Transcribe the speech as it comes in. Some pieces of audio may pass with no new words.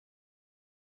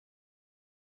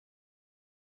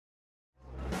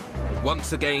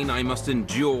Once again, I must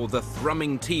endure the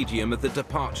thrumming tedium of the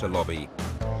departure lobby,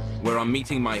 where I'm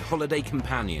meeting my holiday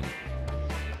companion,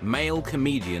 male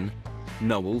comedian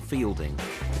Noel Fielding.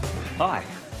 Hi.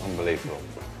 Unbelievable.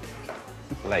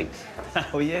 Late.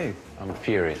 How are you? I'm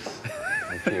furious.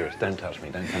 I'm furious. Don't touch me.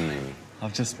 Don't come near me.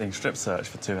 I've just been strip searched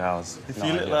for 2 hours. If No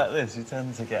you look idea. like this, you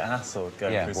tend to get hassled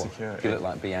going through security. You look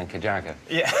like Bianca Jagger.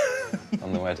 Yeah.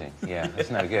 On the wedding. Yeah, it's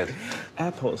no good.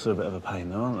 Airports are a bit of a pain,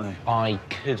 though, aren't they? I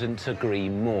couldn't agree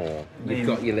more. You've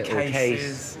got your little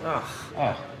case.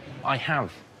 Oh, I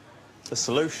have. The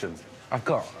solution. I've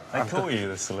got. They call you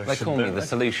the solution. They call me the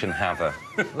solution haver.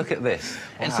 Look at this.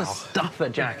 Wow. It's a stuffer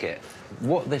jacket.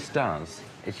 What this does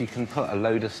is you can put a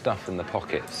load of stuff in the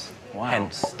pockets,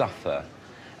 hence stuffer,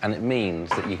 and it means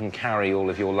that you can carry all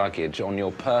of your luggage on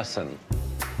your person.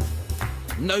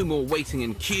 No more waiting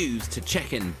in queues to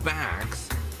check in bags.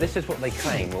 This is what they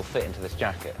claim will fit into this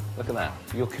jacket. Look at that.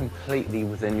 You're completely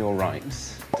within your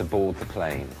rights to board the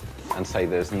plane and say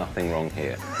there's nothing wrong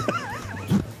here.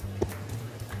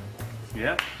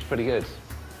 Yeah. It's pretty good.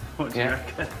 What do you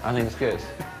reckon? I think it's good.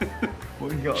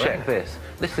 What have you got Check there? this.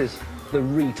 This is the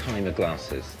retimer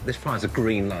glasses. This fires a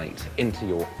green light into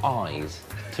your eyes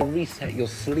to reset your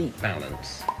sleep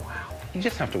balance. Wow. You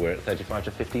just have to wear it 35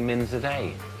 to 50 mins a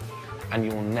day, and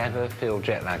you'll never feel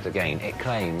jet lagged again. It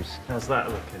claims. How's that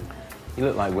looking? You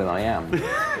look like Will.i.am.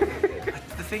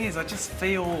 The thing is, I just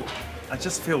feel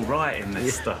right in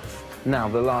this stuff. Now,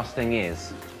 the last thing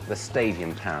is the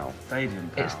Stadium Pal. Stadium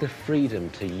Pal. It's the freedom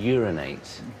to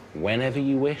urinate whenever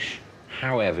you wish,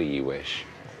 however you wish,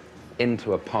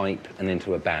 into a pipe and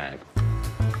into a bag.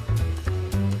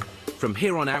 From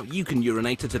here on out, you can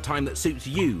urinate at a time that suits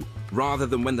you, rather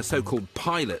than when the so-called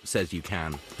pilot says you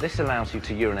can. This allows you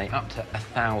to urinate up to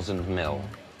 1,000 ml,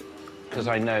 because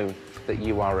I know that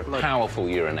you are a powerful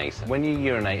urinator. When you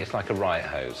urinate, it's like a riot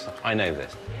hose. I know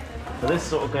this. So this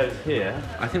sort of goes here.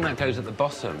 I think that goes at the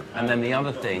bottom, and then the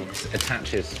other thing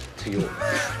attaches to your...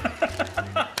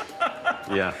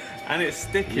 Yeah. And it's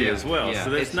sticky as well,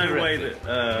 so there's no way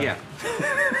that... Yeah.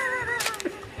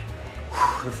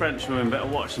 The French women better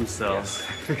watch themselves,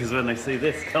 because when they see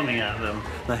this coming at them,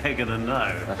 they're gonna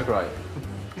know. That's right.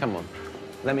 Come on.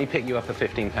 Let me pick you up a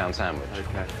 £15 sandwich.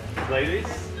 Okay.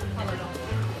 Ladies?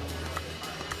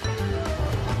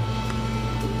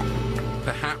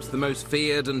 Perhaps the most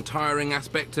feared and tiring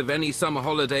aspect of any summer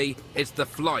holiday is the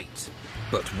flight.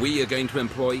 But we are going to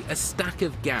employ a stack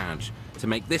of Gadget to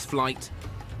make this flight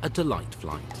a delight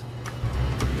flight.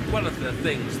 One of the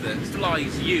things that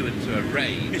flies you into a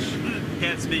rage,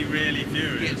 Gets me really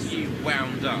furious. gets you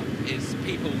wound up, is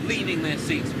people leaning their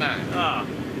seats back. Ah,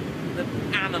 The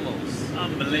animals.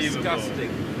 Unbelievable.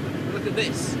 Disgusting. Look at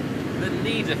this. The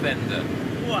knee defender.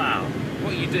 wow.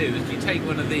 What you do is you take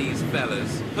one of these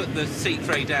fellas, put the seat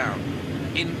tray down,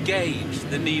 engage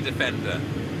the knee defender,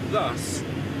 thus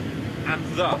and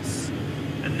thus.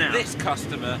 And now? This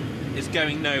customer is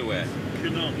going nowhere.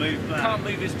 Could not move back. Can't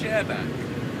move his chair back.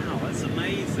 Wow, that's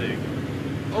amazing.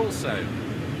 Also,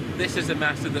 this is a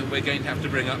matter that we're going to have to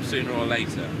bring up sooner or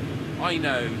later. I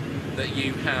know that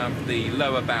you have the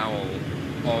lower bowel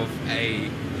of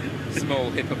a small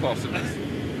hippopotamus.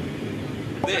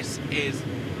 This is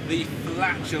the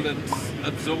flatulence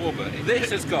absorber.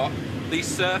 This has got the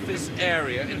surface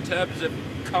area in terms of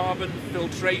carbon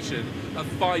filtration of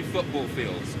 5 football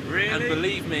fields. Really? And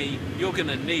believe me, you're going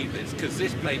to need this, because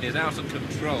this plane is out of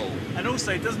control. And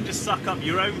also, it doesn't just suck up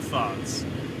your own farts.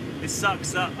 It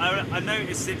sucks up... I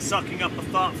noticed it sucking up a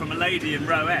fart from a lady in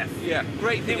row F. Yeah,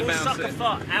 great thing It will about suck a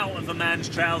fart out of a man's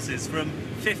trousers from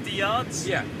 50 yards.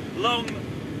 Yeah. Long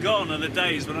gone are the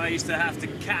days when I used to have to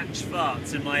catch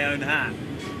farts in my own hat.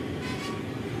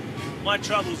 My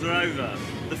troubles are over.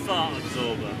 The fart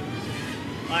absorber.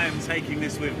 I am taking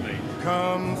this with me.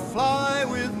 Come fly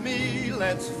with me,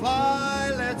 let's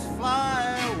fly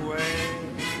away.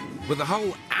 With a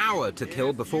whole hour to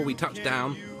kill before we touch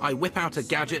down, I whip out a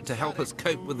Gadget to help us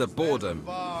cope with the boredom.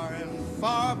 Far and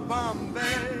far Bombay.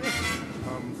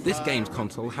 This games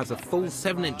console has a full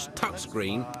 7-inch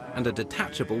touchscreen and a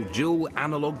detachable dual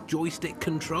analog joystick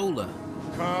controller.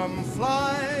 Come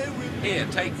fly with me. Here,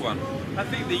 take one. I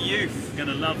think the youth are going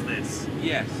to love this.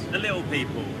 Yes. The little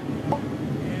people.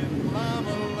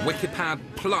 WickedPad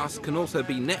Plus can also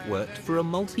be networked for a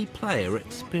multiplayer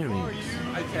experience.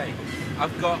 Okay,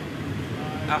 I've got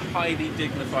a highly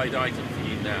dignified item for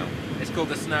you now. It's called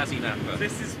the Snazzy Napper.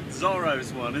 This is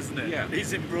Zorro's one, isn't it? Yeah.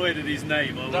 He's embroidered his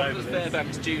name all Douglas over this.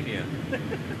 Fairbanks Jr.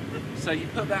 So you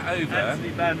put that over, Anthony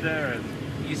Banderas.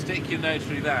 you stick your nose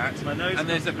through that, My nose and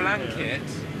there's a goes through there. blanket,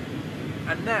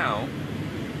 and now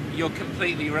you're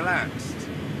completely relaxed,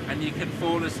 and you can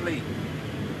fall asleep.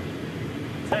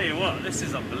 Tell you what, this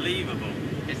is unbelievable.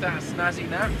 Is that a snazzy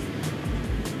nap?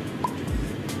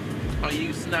 Are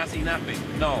you snazzy napping?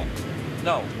 No.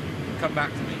 No. Come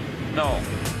back to me. No.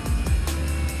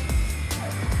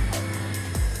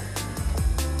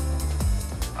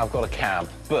 I've got a cab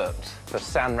booked for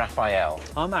San Rafael.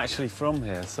 I'm actually from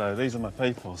here, so these are my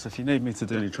people. So if you need me to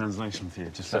do any translation for you,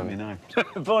 just let me know.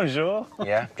 Bonjour.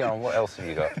 Yeah, go on, what else have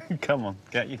you got? Come on,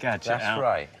 get your gadget That's out.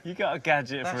 right. You got a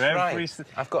gadget That's for every... right.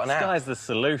 I've got an app. This guy's the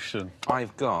solution.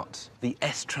 I've got the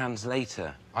S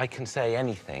translator. I can say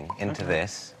anything into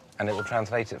this, and it will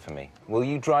translate it for me. Will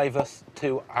you drive us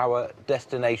to our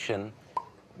destination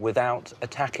without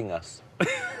attacking us?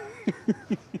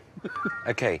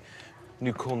 OK.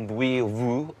 Nous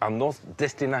conduire-vous à notre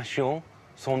destination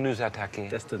sans nous attaquer.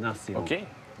 Destination. OK,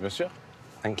 bien sûr.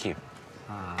 Thank you.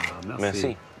 Ah,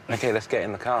 Merci. OK, let's get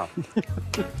in the car.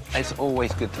 It's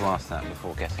always good to ask that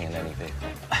before getting in any vehicle.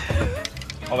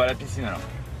 On va à la piscine alors.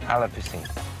 À la piscine.